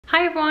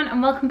Hi everyone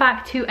and welcome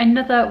back to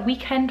another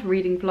weekend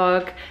reading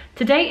vlog.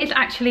 Today is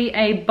actually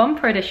a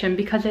bumper edition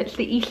because it's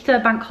the Easter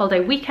bank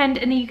holiday weekend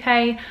in the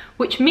UK,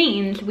 which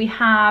means we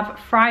have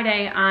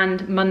Friday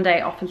and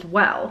Monday off as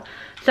well.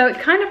 So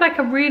it's kind of like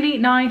a really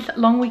nice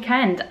long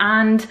weekend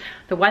and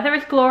the weather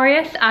is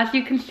glorious, as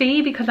you can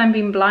see, because I'm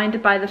being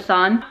blinded by the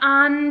sun.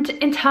 And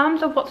in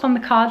terms of what's on the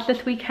cards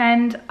this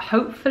weekend,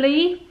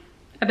 hopefully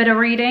a bit of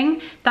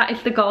reading. That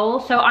is the goal.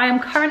 So I am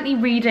currently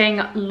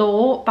reading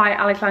Law by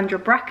Alexandra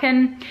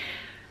Bracken.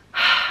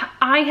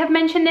 I have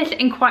mentioned this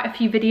in quite a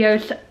few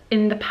videos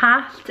in the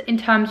past in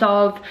terms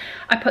of,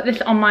 I put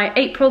this on my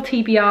April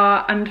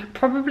TBR and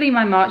probably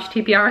my March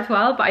TBR as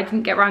well, but I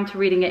didn't get around to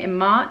reading it in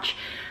March.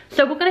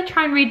 So we're going to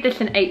try and read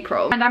this in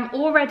April, and I'm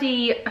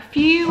already a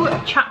few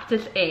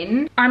chapters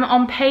in. I'm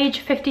on page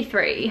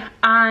 53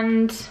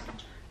 and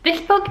this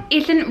book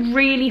isn't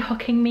really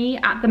hooking me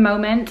at the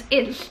moment.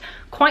 It's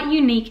quite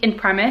unique in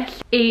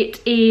premise.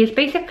 It is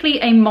basically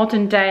a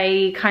modern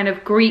day kind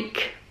of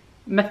Greek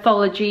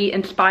mythology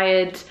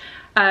inspired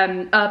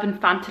urban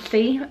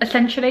fantasy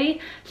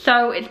essentially.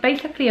 So it's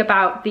basically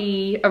about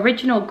the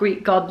original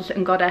Greek gods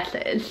and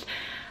goddesses,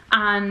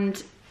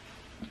 and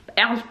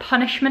as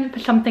punishment for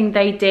something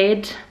they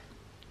did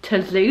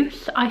to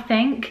Zeus, I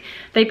think,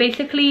 they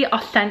basically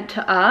are sent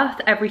to Earth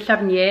every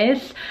 7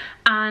 years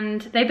and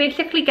they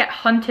basically get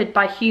hunted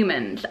by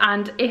humans,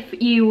 and if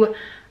you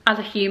as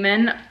a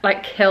human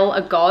like kill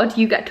a god,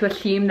 you get to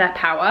assume their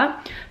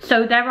power.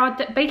 So there are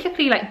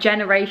basically like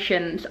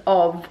generations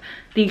of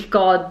these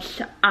gods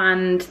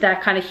and their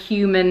kind of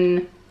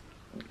human,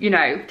 you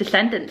know,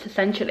 descendants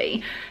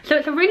essentially. So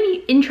it's a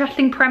really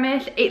interesting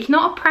premise. It's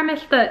not a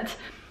premise that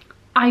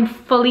I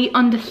fully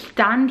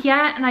understand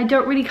yet, and I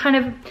don't really kind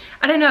of,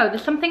 I don't know,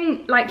 there's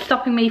something like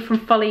stopping me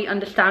from fully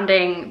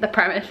understanding the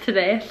premise to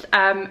this.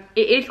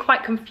 It is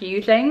quite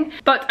confusing,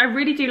 but I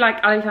really do like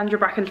Alexandra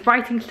Bracken's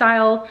writing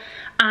style,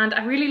 and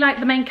I really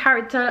like the main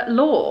character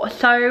Law.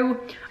 So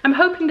I'm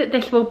hoping that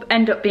this will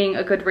end up being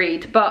a good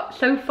read, but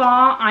so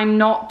far I'm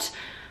not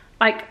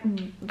like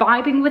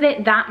vibing with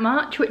it that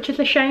much, which is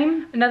a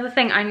shame. Another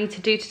thing I need to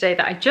do today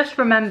that I just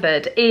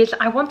remembered is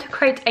I want to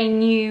create a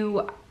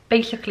new,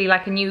 basically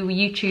like a new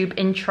YouTube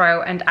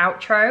intro and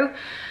outro.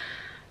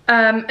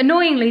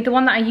 Annoyingly, the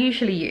one that I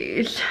usually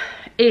use,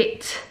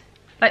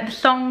 like the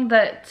song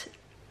that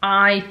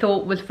I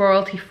thought was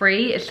royalty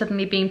free is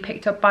suddenly being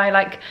picked up by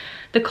like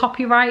the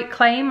copyright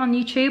claim on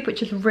YouTube,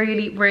 which is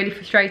really, really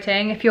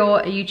frustrating. If you're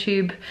a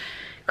YouTube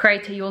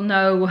creator, you'll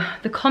know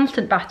the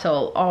constant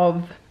battle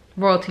of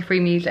royalty free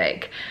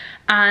music.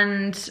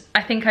 And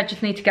I think I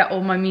just need to get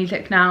all my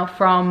music now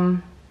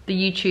from the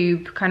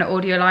YouTube kind of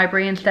audio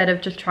library instead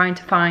of just trying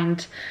to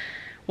find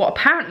what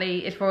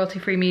apparently is royalty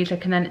free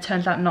music and then it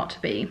turns out not to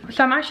be.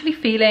 So I'm actually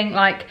feeling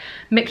like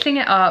mixing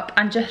it up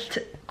and just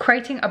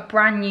creating a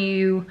brand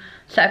new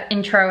set of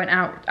intro and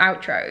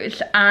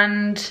outros.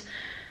 And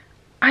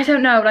I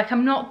don't know, like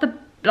I'm not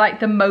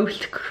the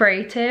most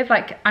creative,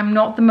 like I'm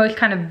not the most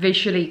kind of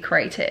visually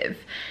creative,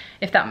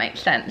 if that makes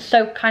sense.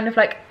 So kind of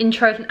like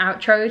intros and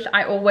outros,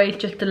 I always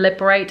just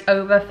deliberate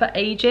over for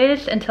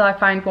ages until I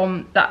find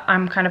one that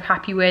I'm kind of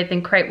happy with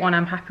and create one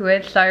I'm happy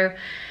with. So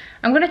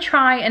I'm gonna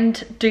try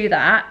and do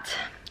that.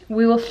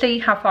 We will see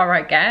how far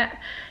I get.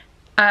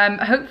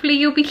 Hopefully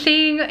you'll be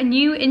seeing a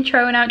new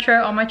intro and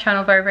outro on my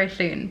channel very, very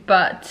soon,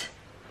 but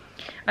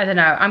I don't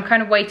know, I'm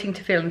kind of waiting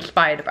to feel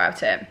inspired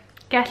about it.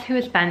 Guess who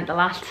has spent the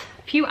last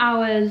few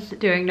hours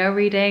doing no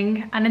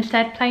reading and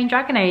instead playing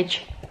Dragon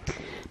Age?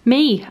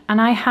 Me.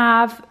 And I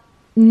have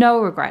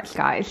no regrets,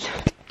 guys.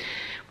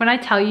 When I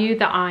tell you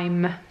that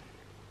I'm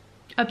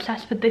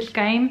obsessed with this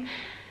game,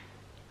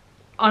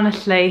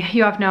 honestly,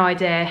 you have no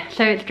idea.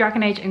 So it's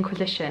Dragon Age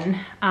Inquisition,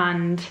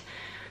 and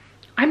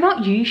I'm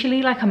not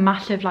usually like a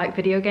massive like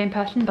video game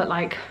person, but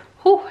like,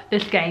 whew,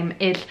 this game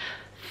is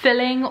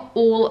filling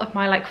all of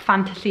my like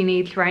fantasy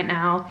needs right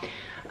now.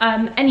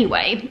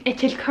 Anyway,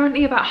 it is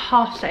currently about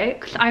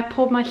 6:30. I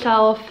poured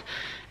myself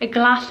a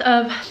glass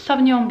of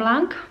Sauvignon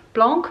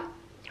Blanc,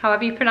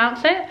 however you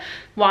pronounce it,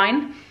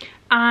 wine,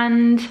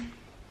 and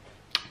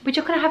we're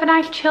just gonna have a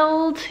nice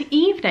chilled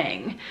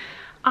evening.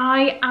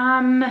 I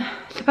am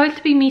supposed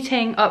to be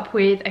meeting up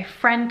with a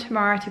friend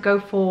tomorrow to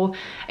go for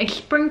a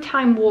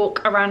springtime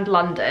walk around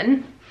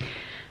London,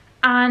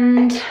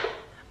 and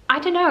I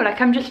don't know,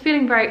 like I'm just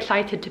feeling very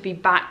excited to be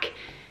back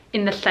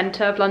in the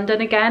centre of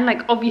London again.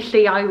 Like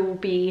obviously I will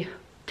be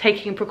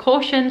taking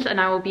precautions and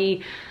I will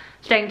be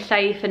staying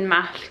safe and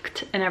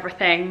masked and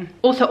everything.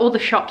 Also, all the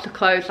shops are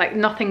closed, like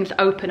nothing's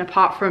open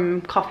apart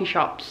from coffee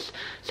shops.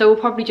 So we'll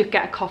probably just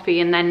get a coffee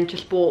and then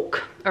just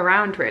walk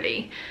around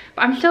really.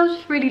 But I'm still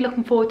just really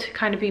looking forward to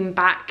kind of being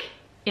back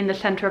in the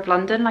centre of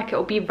London. Like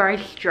it'll be very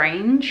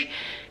strange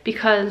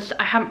because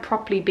I haven't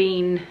properly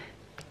been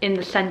in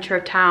the centre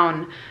of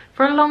town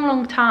for a long,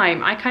 long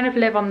time. I kind of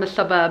live on the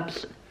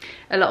suburbs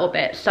a little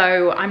bit,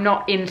 so I'm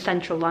not in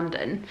central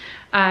London.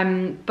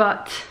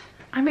 But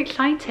I'm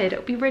excited,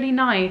 it'll be really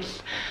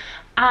nice.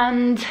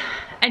 And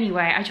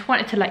anyway, I just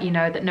wanted to let you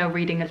know that no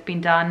reading has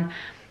been done.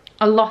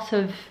 A lot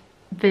of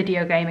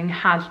video gaming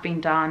has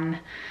been done.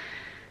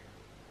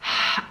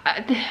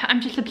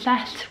 I'm just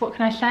obsessed, what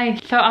can I say?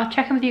 So I'll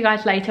check in with you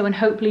guys later when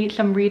hopefully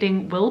some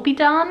reading will be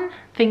done,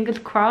 fingers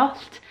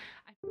crossed.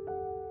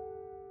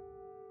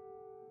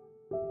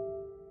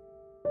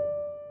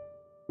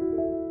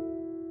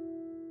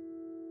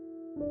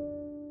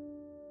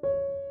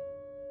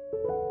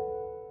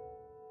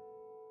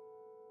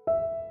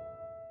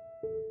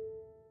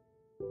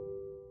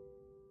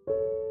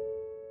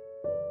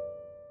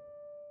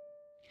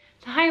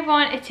 Hi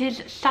everyone, it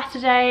is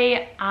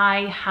Saturday.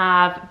 I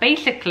have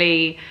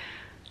basically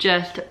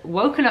just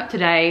woken up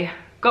today,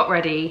 got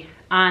ready,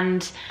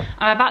 and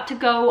I'm about to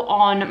go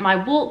on my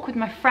walk with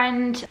my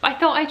friend. I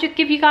thought I'd just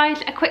give you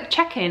guys a quick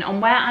check-in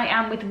on where I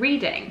am with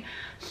reading.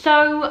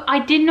 So I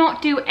did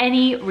not do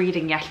any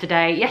reading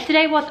yesterday.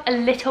 Yesterday was a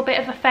little bit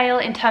of a fail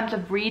in terms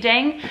of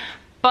reading,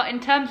 but in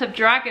terms of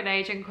Dragon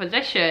Age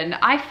Inquisition,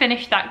 I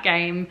finished that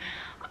game.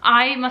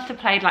 I must have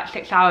played like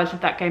 6 hours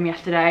of that game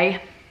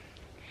yesterday.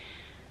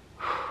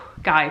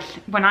 Guys,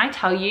 when I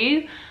tell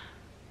you,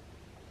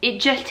 it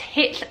just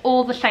hits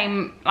all the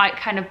same like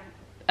kind of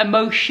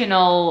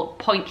emotional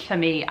points for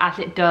me as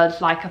it does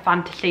like a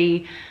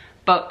fantasy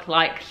book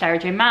like Sarah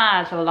J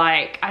Maas, or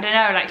like, I don't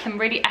know, like some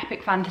really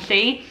epic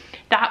fantasy.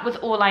 That was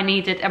all I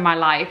needed in my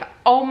life.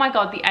 Oh my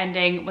god, the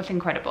ending was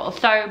incredible.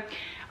 So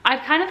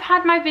I've kind of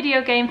had my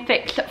video game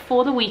fix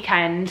for the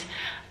weekend,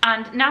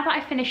 and now that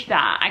I finished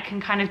that, I can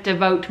kind of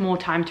devote more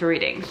time to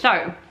reading.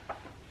 So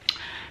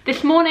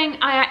this morning,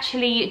 I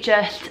actually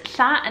just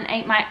sat and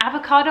ate my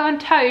avocado on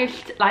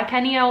toast like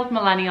any old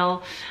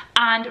millennial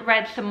and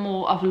read some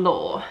more of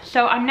lore.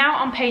 So I'm now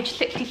on page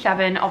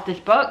 67 of this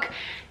book.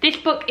 This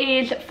book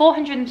is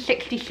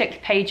 466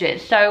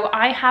 pages, so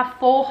I have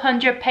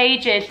 400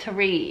 pages to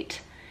read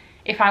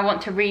if I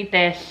want to read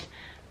this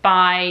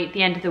by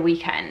the end of the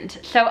weekend.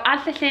 So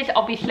as this is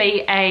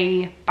obviously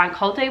a bank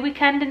holiday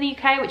weekend in the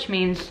UK, which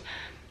means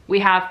we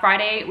had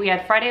Friday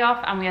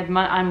off,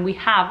 and we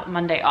have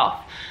Monday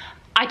off.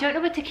 I don't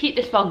know whether to keep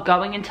this vlog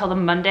going until the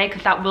Monday,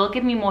 because that will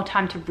give me more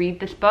time to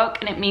read this book,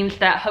 and it means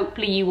that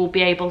hopefully you will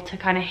be able to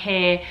kind of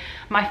hear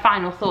my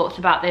final thoughts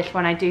about this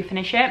when I do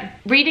finish it.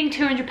 Reading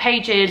 200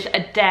 pages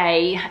a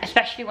day,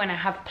 especially when I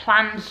have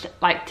plans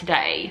like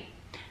today,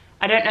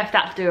 I don't know if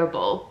that's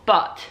doable,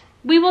 but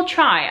we will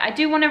try. I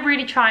do want to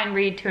really try and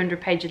read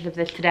 200 pages of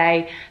this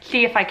today,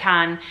 see if I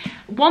can.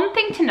 One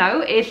thing to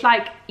note is,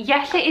 like,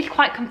 yes, it is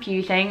quite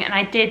confusing, and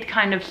I did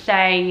kind of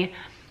say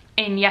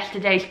in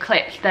yesterday's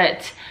clips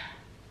that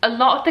a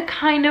lot of the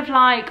kind of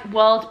like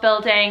world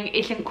building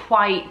isn't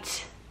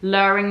quite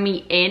luring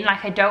me in.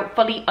 Like, I don't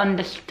fully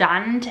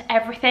understand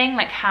everything,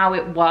 like how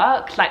it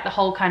works. Like the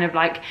whole kind of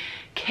like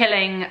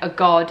killing a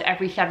god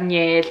every 7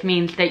 years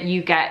means that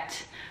you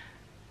get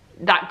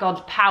that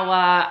god's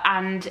power,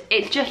 and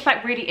it's just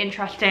like really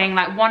interesting.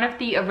 Like one of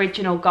the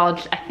original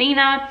gods,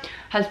 Athena,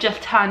 has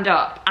just turned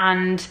up,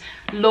 and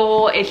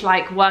Lore is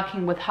like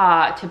working with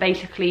her to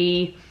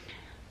basically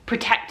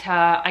protect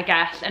her, I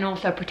guess, and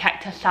also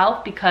protect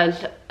herself,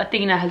 because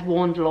Athena has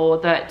warned Lore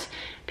that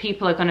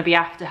people are going to be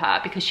after her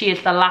because she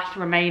is the last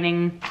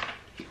remaining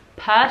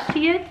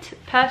Perseid.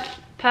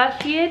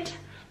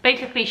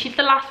 Basically, she's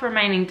the last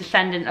remaining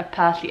descendant of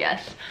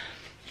Perseus.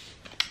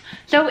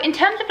 So in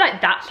terms of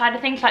like that side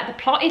of things, like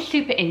the plot is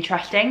super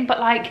interesting, but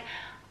like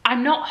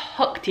I'm not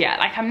hooked yet.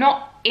 Like I'm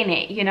not in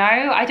it, you know?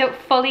 I don't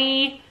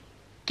fully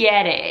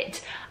get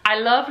it. I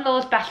love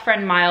Lore's best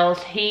friend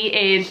Miles.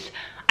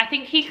 I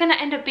think he's gonna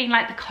end up being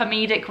like the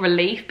comedic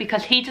relief,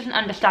 because he doesn't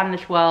understand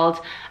this world,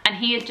 and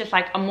he is just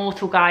like a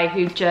mortal guy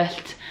who's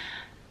just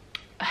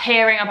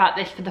hearing about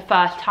this for the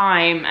first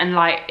time, and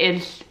like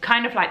is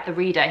kind of like the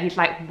reader. He's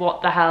like,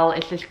 what the hell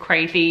is this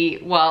crazy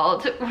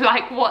world?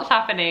 Like, what's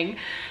happening?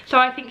 So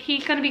I think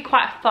he's gonna be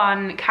quite a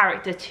fun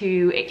character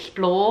to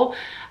explore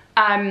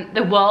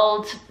the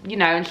world, you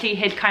know, and see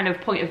his kind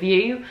of point of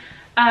view.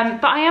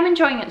 But I am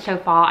enjoying it so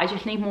far. I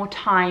just need more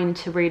time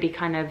to really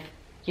kind of,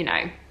 you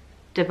know,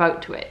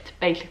 devote to it,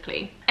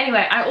 basically.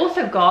 Anyway, I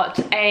also got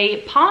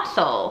a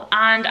parcel,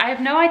 and I have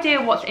no idea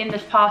what's in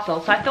this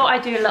parcel, so I thought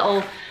I'd do a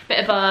little bit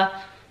of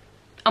a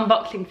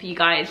unboxing for you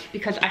guys,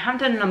 because I haven't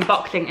done an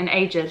unboxing in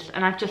ages,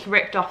 and I've just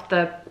ripped off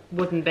the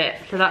wooden bit,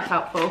 so that's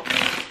helpful.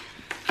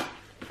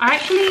 I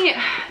actually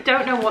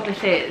don't know what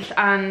this is,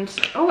 and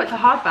oh, it's a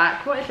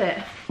hardback. What is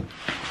it?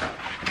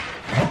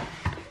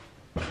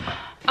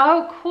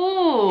 Oh,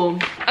 cool.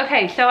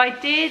 Okay, so I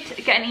did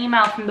get an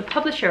email from the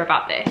publisher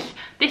about this.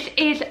 This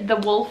is The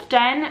Wolf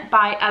Den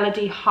by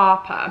Elodie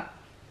Harper.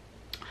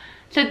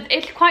 So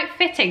it's quite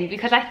fitting,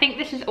 because I think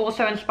this is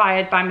also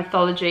inspired by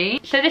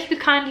mythology. So this was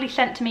kindly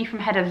sent to me from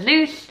Head of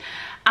Zeus,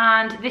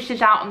 and this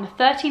is out on the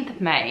 13th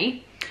of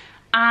May.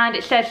 And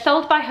it says,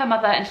 sold by her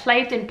mother,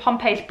 enslaved in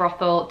Pompey's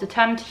brothel,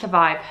 determined to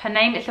survive. Her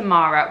name is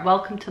Amara.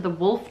 Welcome to the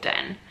Wolf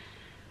Den.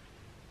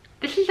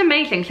 This is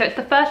amazing. So it's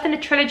the first in a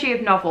trilogy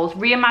of novels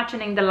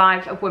reimagining the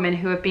lives of women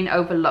who have been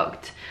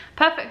overlooked.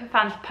 Perfect for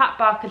fans of Pat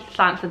Barker's The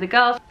Silence of the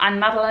Girls and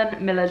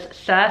Madeline Miller's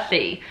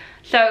Circe.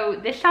 So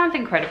this sounds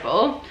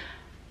incredible.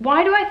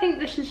 Why do I think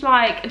this is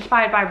like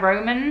inspired by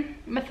Roman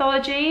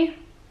mythology?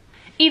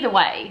 Either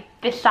way,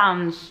 this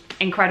sounds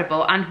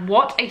incredible, and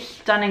what a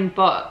stunning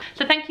book.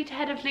 So thank you to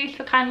Head of Loose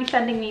for kindly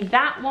sending me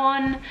that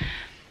one.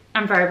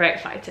 I'm very, very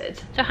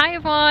excited. So hi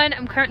everyone,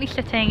 I'm currently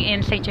sitting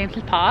in St.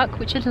 James's Park,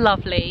 which is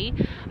lovely.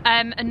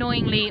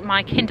 Annoyingly,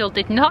 my Kindle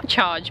did not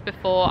charge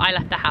before I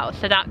left the house,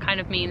 so that kind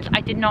of means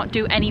I did not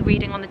do any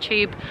reading on the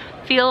tube.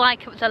 Feel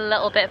like it was a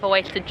little bit of a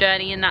wasted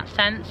journey in that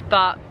sense,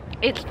 but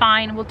it's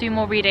fine, we'll do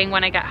more reading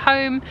when I get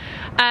home.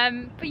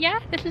 But yeah,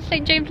 this is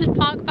St. James's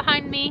Park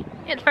behind me.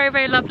 It's very,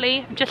 very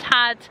lovely. I've just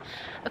had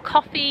a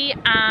coffee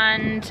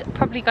and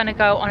probably gonna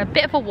go on a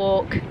bit of a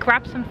walk,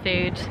 grab some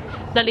food.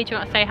 Lily, do you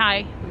want to say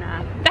hi?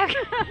 Nah.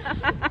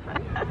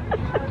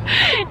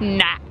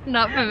 Nah,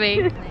 not for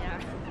me.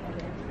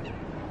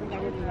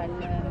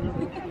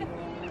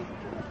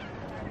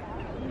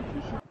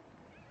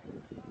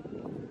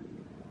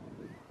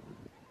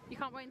 You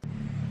can't wait.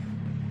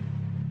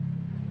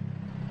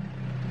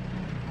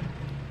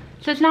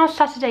 So it's now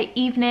Saturday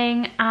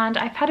evening and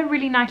I've had a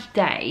really nice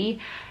day,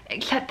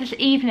 except this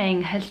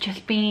evening has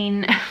just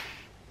been,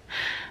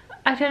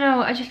 I don't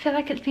know, I just feel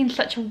like it's been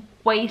such a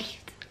waste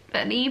of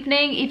an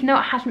evening, even though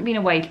it hasn't been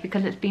a waste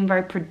because it's been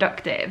very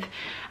productive.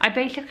 I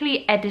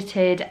basically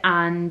edited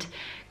and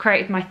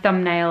created my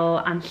thumbnail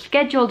and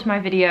scheduled my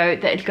video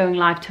that is going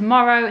live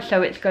tomorrow,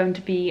 so it's going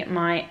to be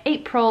my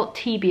April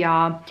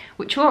TBR,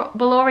 which will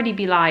already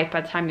be live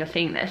by the time you're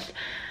seeing this.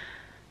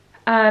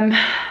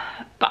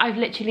 But I've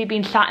literally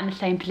been sat in the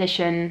same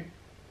position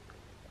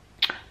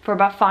for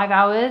about 5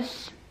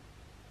 hours.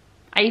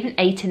 I even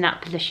ate in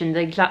that position, the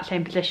exact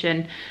same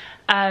position.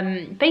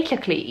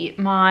 Basically,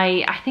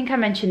 I think I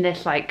mentioned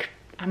this, like,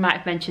 I might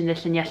have mentioned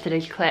this in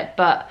yesterday's clip,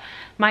 but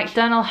my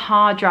external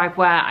hard drive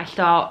where I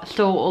saw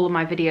all of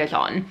my videos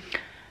on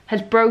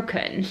has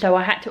broken, so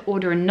I had to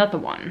order another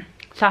one.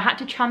 So I had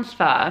to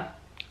transfer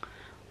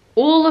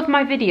all of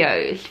my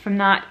videos from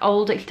that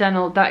old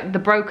external,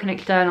 the broken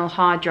external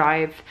hard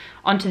drive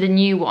onto the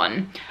new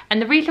one. And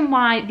the reason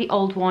why the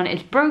old one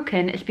is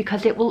broken is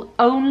because it will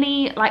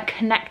only like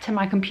connect to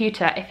my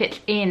computer if it's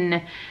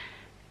in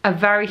a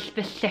very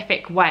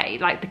specific way,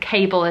 like the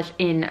cable is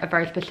in a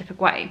very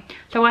specific way.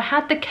 So I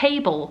had the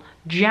cable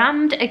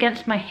jammed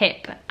against my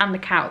hip and the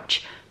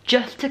couch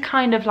just to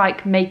kind of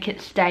like make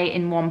it stay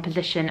in one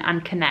position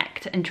and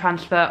connect and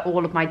transfer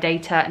all of my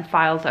data and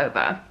files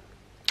over.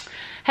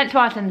 Hence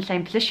why I was in the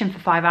same position for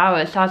 5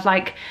 hours. So I was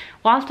like,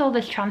 whilst all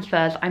this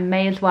transfers, I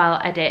may as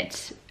well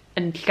edit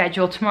and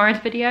schedule tomorrow's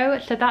video.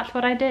 So that's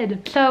what I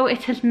did. So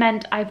it has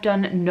meant I've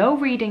done no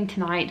reading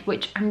tonight,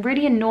 which I'm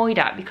really annoyed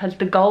at because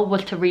the goal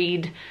was to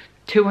read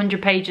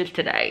 200 pages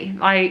today.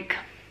 Like,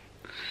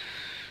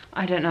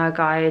 I don't know,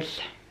 guys.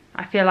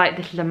 I feel like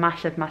this is a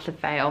massive, massive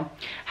fail.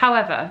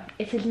 However,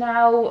 it is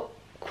now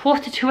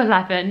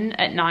 11:15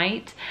 at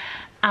night,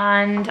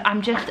 and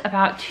I'm just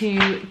about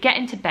to get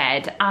into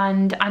bed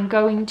and I'm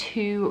going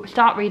to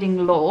start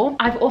reading law.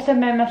 I've also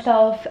made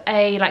myself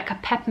a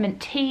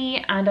peppermint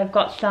tea and I've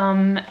got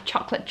some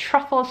chocolate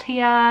truffles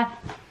here.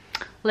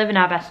 Living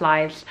our best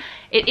lives.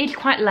 It is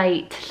quite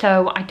late,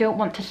 so I don't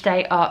want to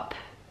stay up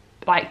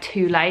like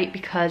too late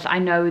because I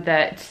know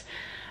that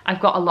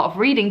I've got a lot of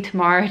reading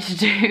tomorrow to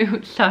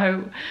do,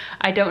 so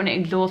I don't want to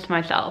exhaust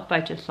myself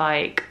by just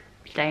like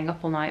staying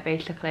up all night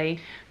basically.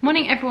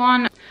 Morning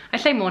everyone. I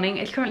say morning,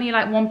 it's currently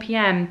like 1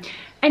 PM.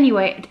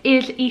 Anyway, it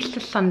is Easter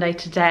Sunday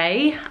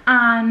today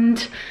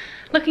and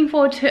looking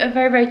forward to a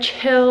very, very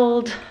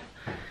chilled,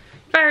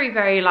 very,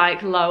 very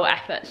like low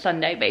effort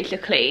Sunday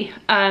basically.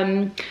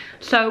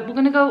 So we're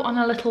gonna go on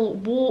a little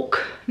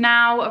walk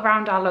now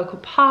around our local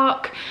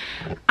park,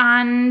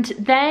 and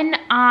then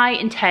I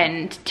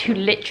intend to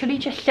literally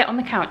just sit on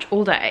the couch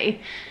all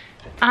day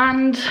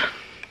and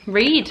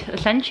read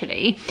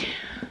essentially.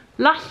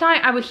 Last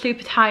night I was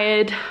super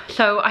tired,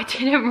 so I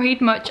didn't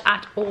read much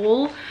at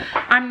all.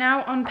 I'm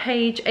now on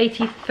page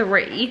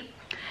 83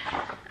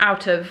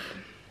 out of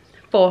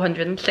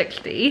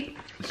 460.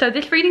 So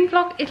this reading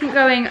vlog isn't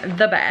going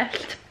the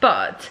best,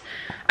 but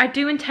I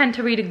do intend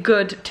to read a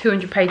good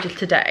 200 pages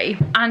today.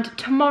 And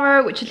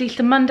tomorrow, which is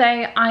Easter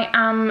Monday, I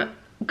am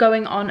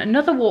going on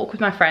another walk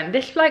with my friend.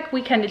 This like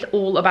weekend is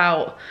all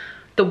about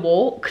the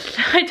walks.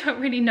 I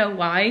don't really know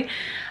why,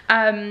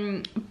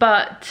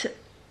 but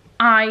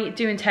I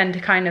do intend to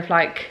kind of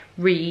like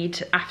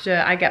read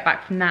after I get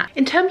back from that.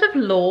 In terms of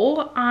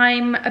law,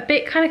 I'm a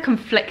bit kind of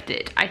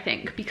conflicted, I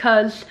think,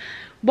 because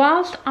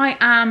whilst I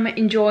am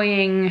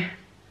enjoying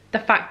the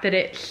fact that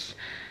it's,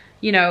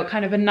 you know,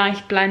 kind of a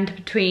nice blend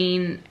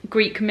between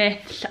Greek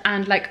myths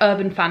and like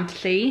urban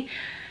fantasy,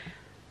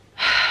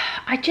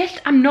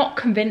 I'm not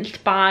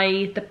convinced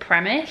by the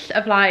premise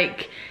of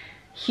like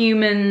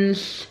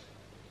humans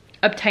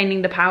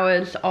obtaining the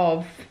powers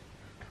of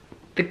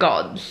the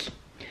gods.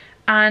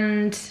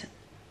 And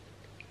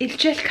it's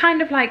just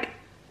kind of like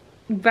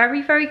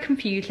very, very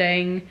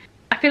confusing.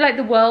 I feel like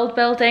the world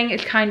building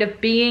is kind of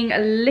being a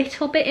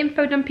little bit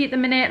info dumpy at the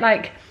minute.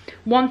 Like,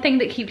 one thing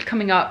that keeps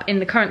coming up in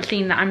the current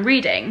scene that I'm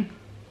reading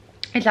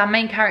is our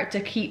main character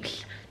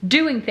keeps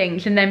doing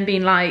things and then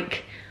being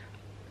like,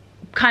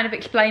 kind of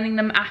explaining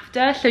them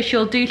after. So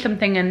she'll do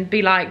something and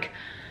be like,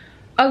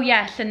 oh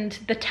yes, and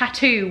the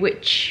tattoo,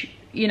 which,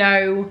 you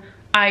know,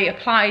 I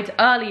applied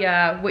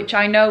earlier, which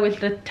I know is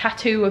the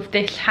tattoo of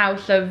this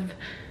house of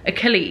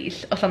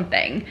Achilles or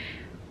something.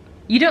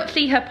 You don't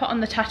see her put on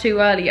the tattoo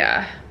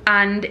earlier,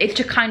 and it's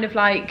just kind of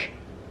like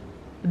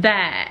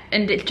there,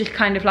 and it's just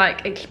kind of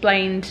like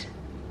explained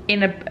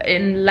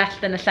in less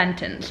than a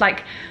sentence.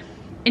 Like,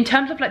 in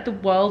terms of like the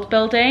world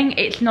building,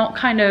 it's not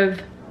kind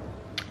of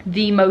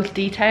the most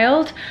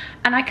detailed,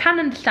 and I can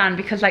understand,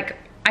 because like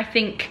I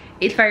think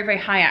it's very, very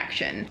high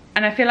action,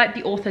 and I feel like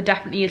the author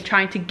definitely is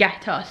trying to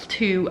get us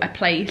to a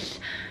place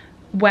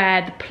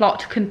where the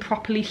plot can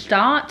properly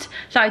start.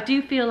 So I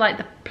do feel like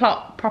the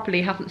plot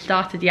properly hasn't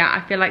started yet.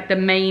 I feel like the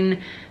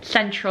main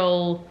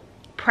central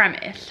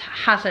premise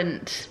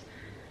hasn't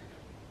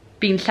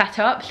been set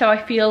up, so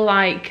I feel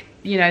like,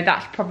 you know,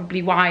 that's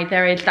probably why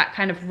there is that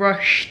kind of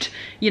rushed,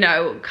 you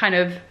know, kind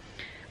of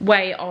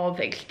way of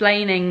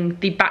explaining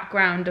the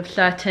background of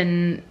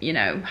certain, you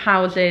know,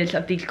 houses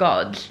of these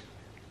gods.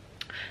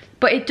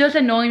 But it does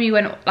annoy me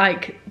when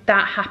like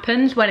that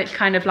happens, when it's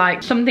kind of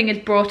like something is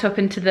brought up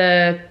into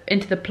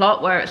the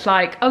plot where it's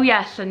like, oh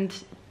yes, and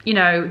you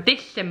know,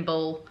 this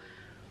symbol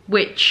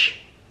which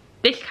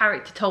this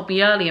character told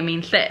me earlier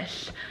means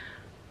this,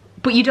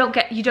 but you don't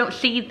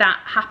see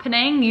that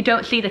happening. You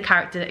don't see the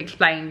character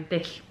explain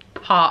this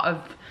part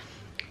of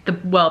the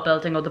world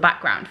building or the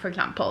background, for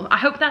example. I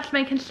hope that's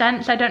making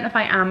sense. I don't know if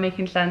I am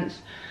making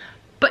sense,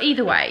 but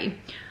either way,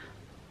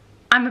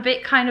 I'm a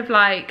bit kind of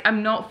like,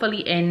 I'm not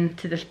fully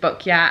into this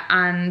book yet,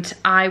 and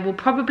I will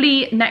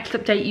probably next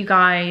update you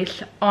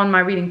guys on my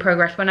reading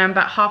progress when I'm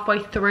about halfway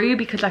through,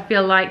 because I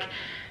feel like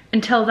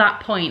until that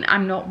point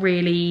I'm not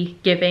really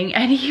giving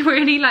any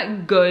really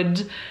like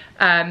good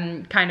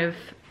kind of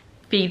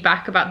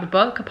feedback about the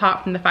book,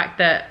 apart from the fact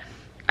that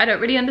I don't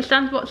really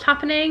understand what's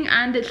happening,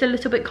 and it's a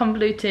little bit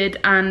convoluted,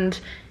 and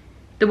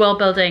the world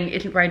building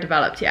isn't very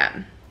developed yet.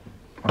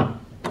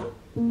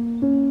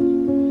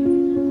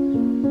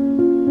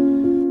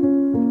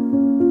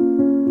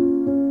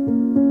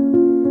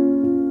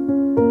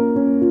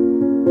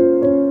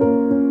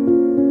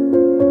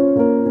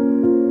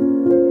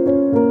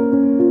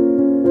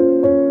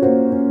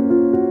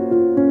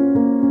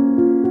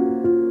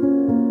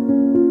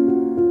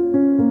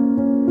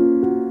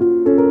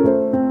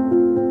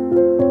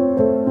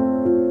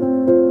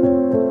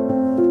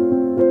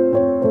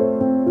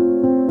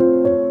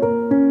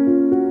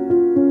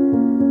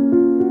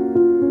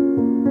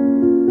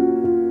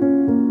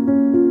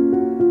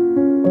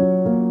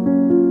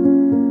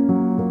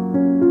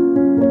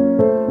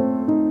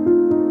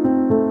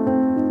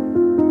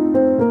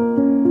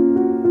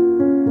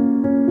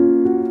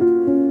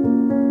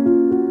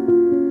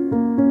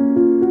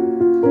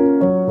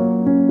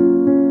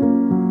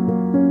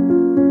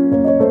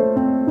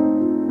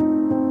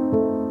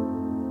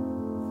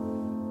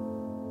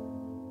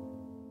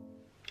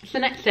 It's the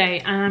next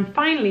day and I'm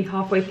finally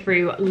halfway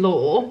through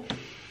Law.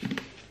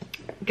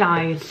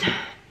 Guys,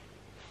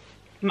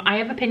 I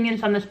have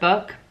opinions on this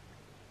book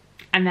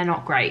and they're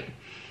not great.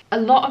 A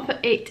lot of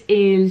it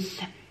is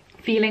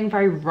feeling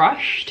very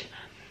rushed,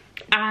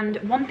 and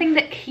one thing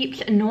that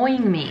keeps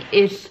annoying me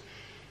is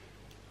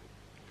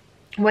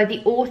where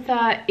the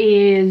author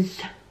is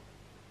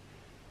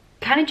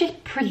kind of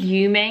just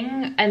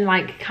presuming and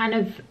like kind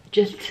of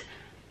just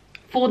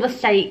for the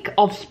sake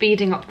of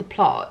speeding up the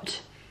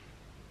plot,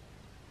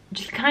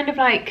 just kind of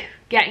like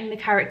getting the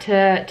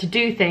character to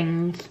do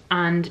things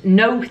and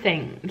know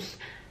things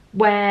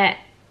where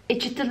it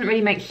just doesn't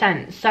really make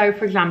sense. So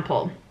for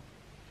example,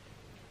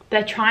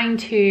 they're trying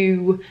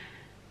to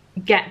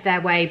get their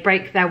way,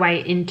 break their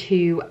way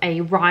into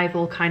a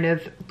rival kind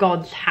of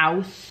god's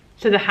house.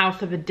 So the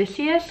house of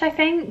Odysseus, I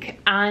think.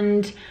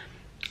 And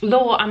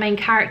Law, our main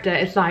character,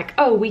 is like,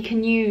 oh, we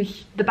can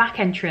use the back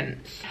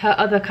entrance. Her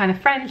other kind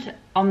of friends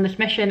on this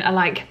mission are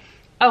like,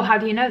 oh, how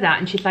do you know that?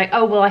 And she's like,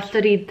 oh, well, I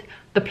studied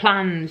the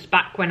plans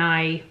back when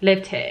I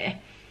lived here.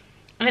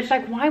 And it's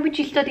like, why would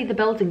you study the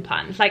building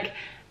plans? Like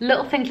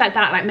little things like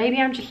that. Like maybe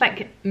I'm just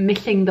like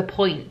missing the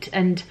point.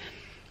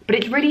 But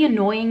it's really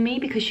annoying me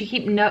because she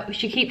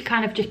keeps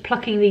kind of just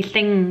plucking these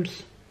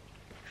things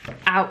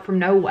out from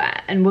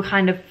nowhere, and we're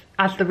kind of,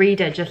 as the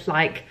reader, just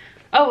like,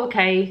 oh,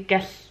 okay,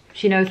 guess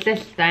she knows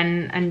this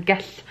then, and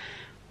guess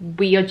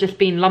we are just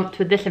being lumped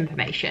with this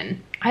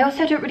information. I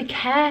also don't really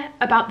care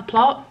about the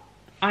plot.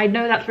 I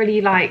know that's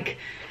really like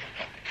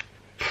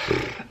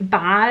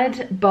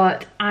bad,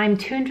 but I'm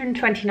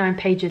 229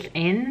 pages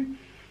in,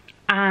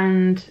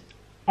 and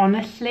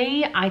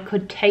honestly, I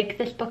could take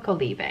this book or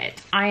leave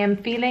it. I am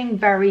feeling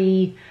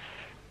very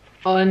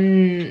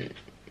uninspired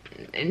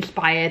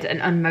and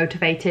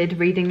unmotivated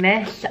reading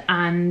this,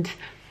 and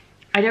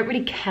I don't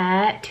really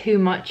care too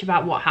much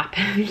about what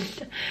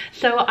happens.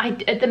 So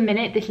at the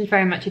minute, this is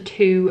very much a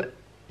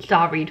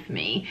 2-star read for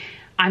me.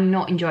 I'm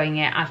not enjoying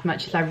it as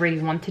much as I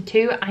really wanted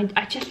to.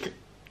 I just,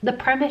 the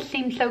premise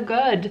seems so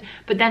good,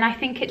 but then I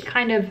think it's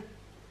kind of,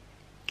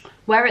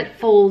 where it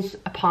falls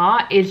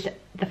apart is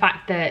the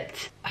fact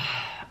that,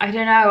 I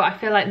don't know, I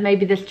feel like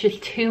maybe there's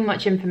just too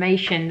much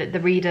information that the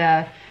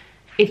reader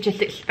is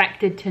just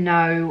expected to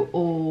know,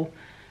 or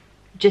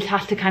just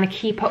has to kind of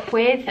keep up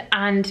with,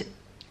 and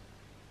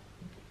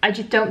I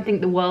just don't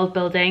think the world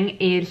building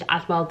is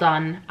as well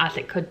done as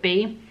it could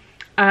be.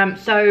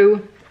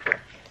 So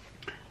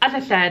as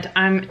I said,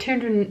 I'm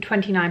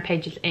 229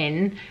 pages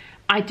in.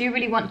 I do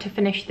really want to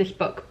finish this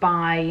book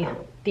by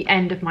the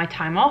end of my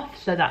time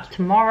off, so that's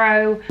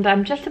tomorrow. And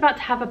I'm just about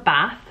to have a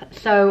bath,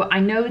 so I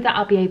know that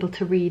I'll be able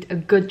to read a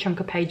good chunk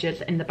of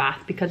pages in the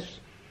bath, because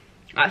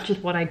that's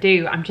just what I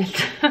do. I'm just,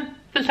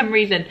 for some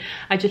reason,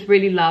 I just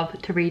really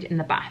love to read in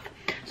the bath.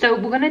 So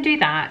we're gonna do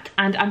that,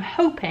 and I'm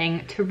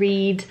hoping to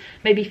read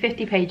maybe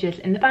 50 pages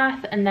in the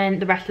bath and then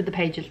the rest of the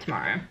pages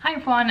tomorrow. Hi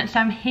everyone, so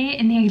I'm here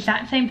in the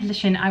exact same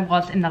position I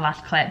was in the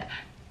last clip,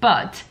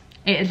 but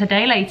it is a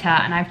day later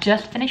and I've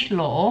just finished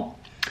law.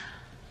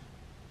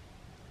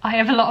 I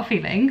have a lot of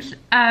feelings.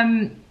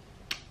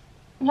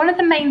 One of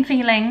the main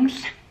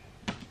feelings,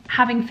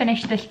 having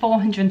finished this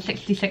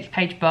 466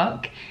 page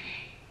book,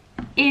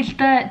 is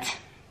that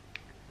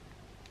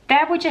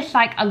there were just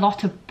like a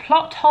lot of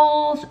plot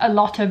holes, a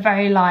lot of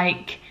very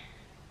like,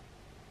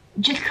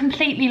 just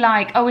completely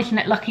like, oh, isn't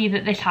it lucky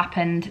that this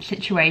happened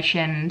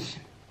situations.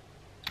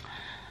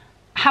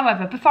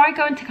 However, before I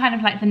go into kind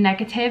of like the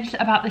negatives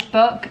about this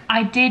book,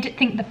 I did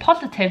think the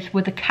positives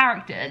were the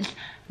characters.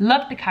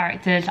 Loved the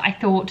characters. I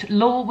thought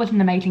Law was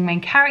an amazing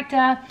main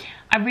character.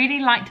 I really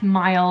liked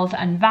Miles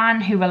and Van,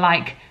 who were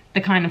like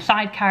the kind of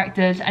side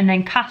characters, and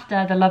then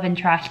Castor, the love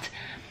interest.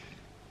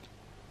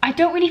 I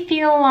don't really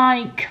feel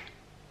like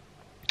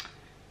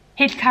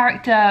his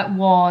character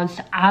was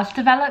as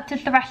developed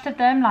as the rest of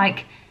them.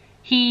 Like,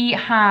 he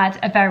had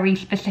a very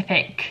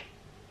specific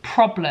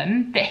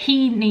problem that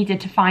he needed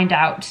to find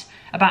out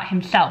about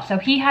himself. So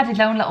he had his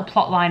own little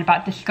plot line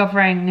about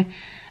discovering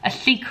a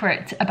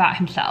secret about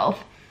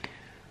himself,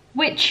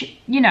 which,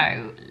 you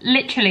know,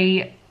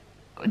 literally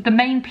the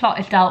main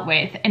plot is dealt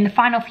with. In the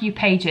final few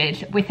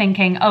pages, we're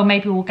thinking, oh,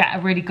 maybe we'll get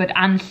a really good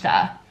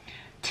answer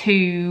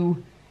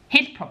to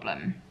his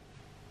problem.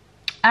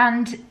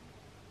 And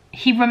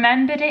he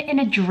remembered it in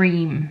a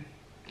dream.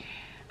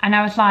 And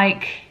I was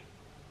like,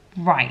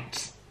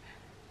 right.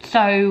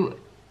 So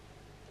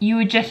you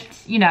were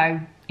just, you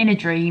know, in a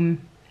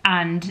dream,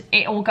 and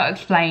it all got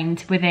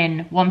explained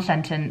within one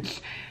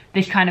sentence.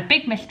 This kind of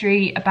big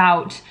mystery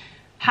about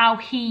how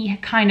he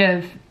kind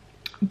of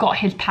got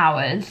his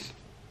powers.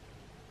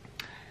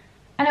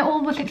 And it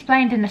all was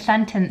explained in a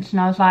sentence,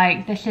 and I was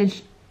like, this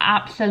is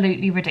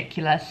absolutely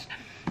ridiculous.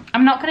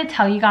 I'm not going to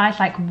tell you guys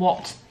like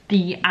what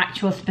the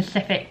actual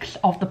specifics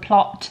of the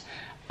plot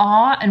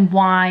are and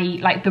why,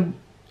 like the,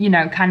 you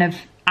know, kind of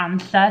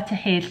answer to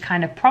his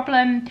kind of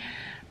problem,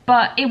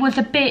 but it was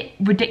a bit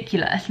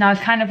ridiculous, and I was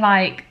kind of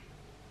like,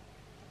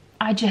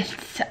 I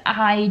just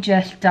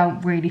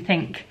don't really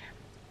think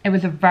it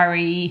was a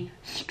very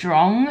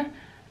strong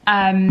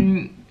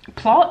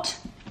plot.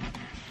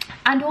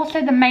 And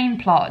also the main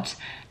plot,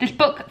 this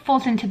book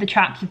falls into the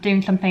traps of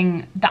doing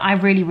something that I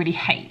really, really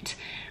hate,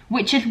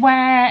 which is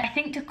where I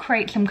think to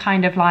create some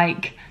kind of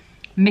like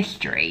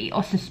mystery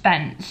or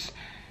suspense,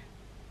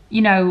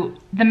 you know,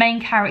 the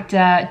main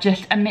character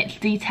just omits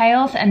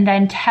details and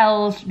then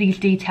tells these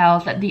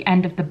details at the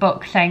end of the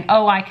book, saying,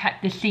 oh, I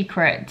kept this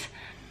secret.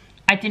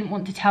 I didn't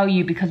want to tell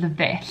you because of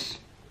this.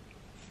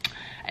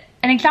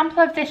 An example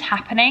of this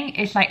happening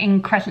is like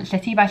in Crescent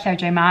City by Sarah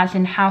J Maas,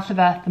 in House of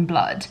Earth and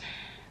Blood.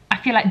 I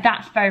feel like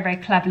that's very, very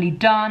cleverly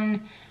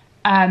done.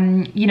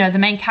 You know, the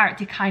main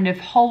character kind of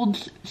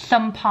holds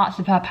some parts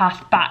of her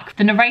past back.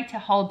 The narrator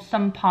holds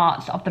some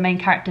parts of the main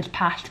character's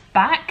past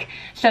back,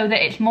 so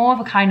that it's more of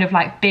a kind of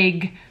like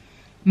big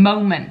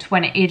moment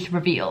when it is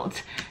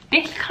revealed.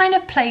 This kind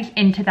of plays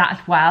into that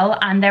as well,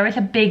 and there is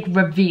a big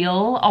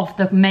reveal of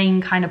the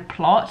main kind of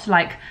plot,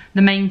 like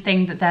the main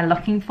thing that they're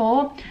looking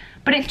for,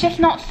 but it's just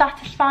not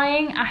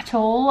satisfying at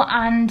all,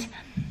 and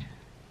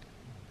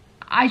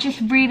I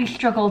just really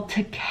struggled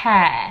to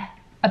care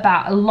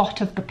about a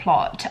lot of the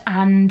plot,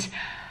 and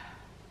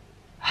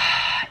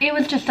it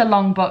was just a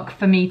long book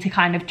for me to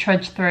kind of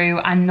trudge through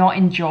and not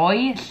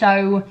enjoy.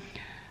 So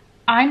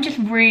I'm just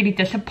really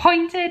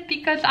disappointed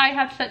because I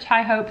have such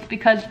high hopes,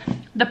 because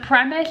the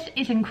premise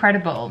is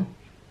incredible.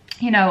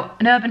 You know,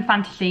 an urban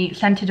fantasy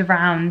centered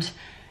around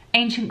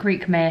ancient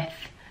Greek myth.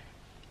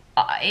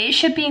 It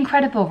should be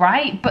incredible,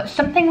 right? But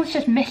something was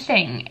just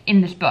missing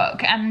in this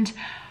book, and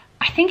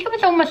I think it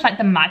was almost like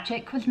the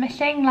magic was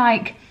missing.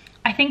 Like,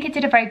 I think it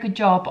did a very good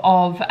job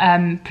of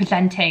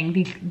presenting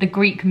the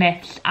Greek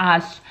myths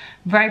as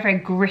very, very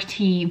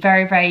gritty,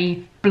 very,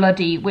 very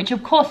bloody, which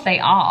of course they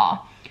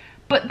are.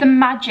 But the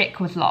magic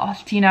was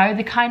lost, you know,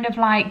 the kind of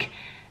like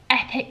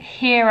epic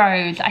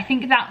heroes. I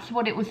think that's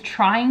what it was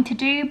trying to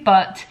do,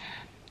 but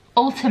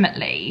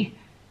ultimately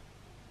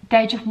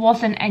there just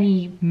wasn't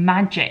any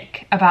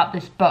magic about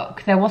this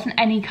book. There wasn't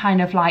any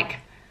kind of like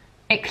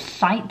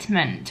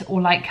excitement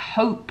or like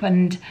hope,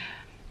 and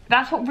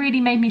that's what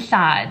really made me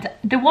sad.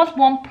 There was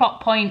one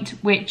plot point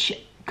which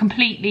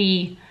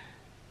completely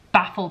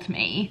baffled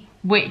me,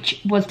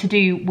 which was to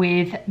do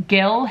with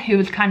Gil, who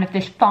was kind of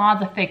this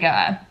father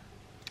figure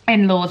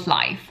in Law's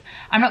life.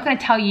 I'm not going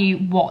to tell you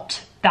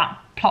what that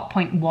plot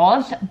point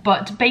was,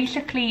 but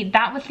basically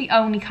that was the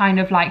only kind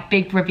of like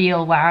big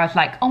reveal where I was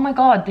like, oh my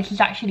god, this is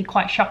actually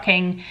quite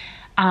shocking,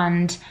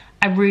 and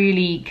I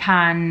really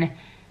can,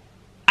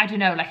 I don't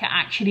know, like it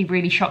actually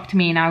really shocked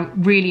me and I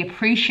really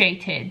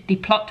appreciated the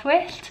plot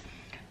twist.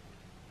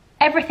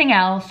 Everything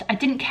else, I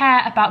didn't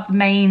care about the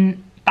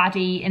main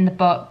baddie in the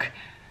book.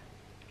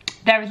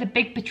 There is a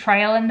big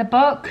betrayal in the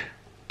book,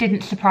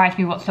 didn't surprise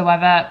me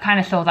whatsoever, kind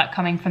of saw that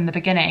coming from the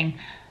beginning.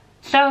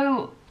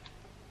 So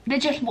there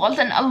just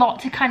wasn't a lot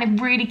to kind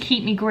of really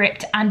keep me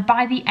gripped, and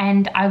by the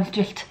end I was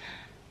just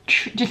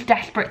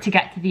desperate to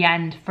get to the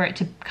end for it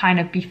to kind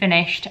of be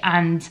finished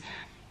and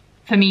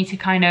for me to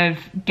kind of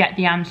get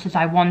the answers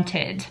I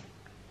wanted.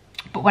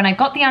 But when I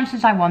got the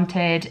answers I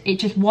wanted, it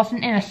just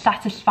wasn't in a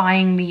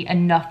satisfyingly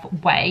enough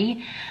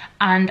way,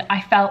 and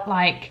I felt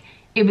like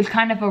it was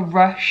kind of a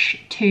rush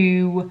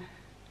to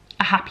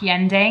a happy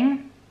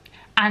ending.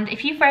 And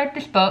if you've read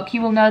this book,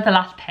 you will know the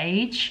last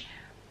page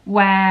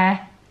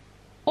where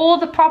all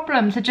the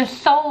problems are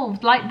just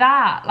solved like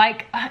that.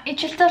 Like, it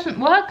just doesn't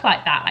work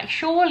like that. Like,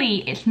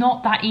 surely it's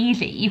not that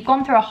easy. You've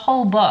gone through a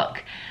whole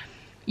book,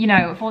 you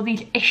know, of all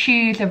these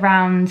issues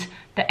around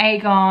the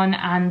Aegon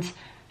and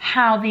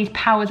how these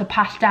powers are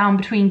passed down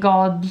between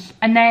gods,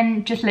 and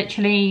then just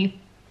literally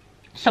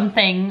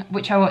something,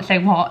 which I won't say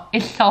what,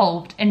 is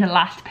solved in the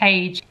last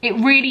page. It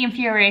really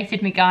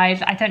infuriated me,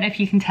 guys. I don't know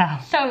if you can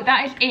tell. So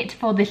that is it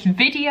for this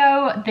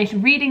video, this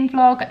reading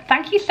vlog.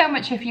 Thank you so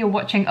much if you're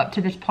watching up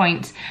to this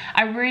point.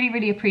 I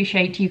really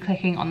appreciate you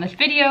clicking on this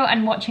video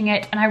and watching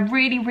it, and I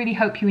really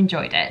hope you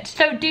enjoyed it.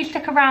 So do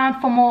stick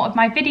around for more of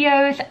my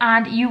videos,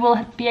 and you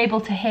will be able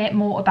to hear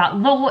more about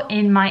lore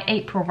in my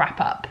April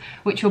wrap-up,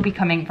 which will be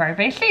coming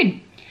very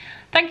soon.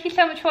 Thank you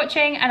so much for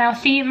watching, and I'll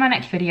see you in my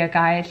next video,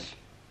 guys.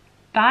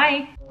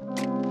 Bye.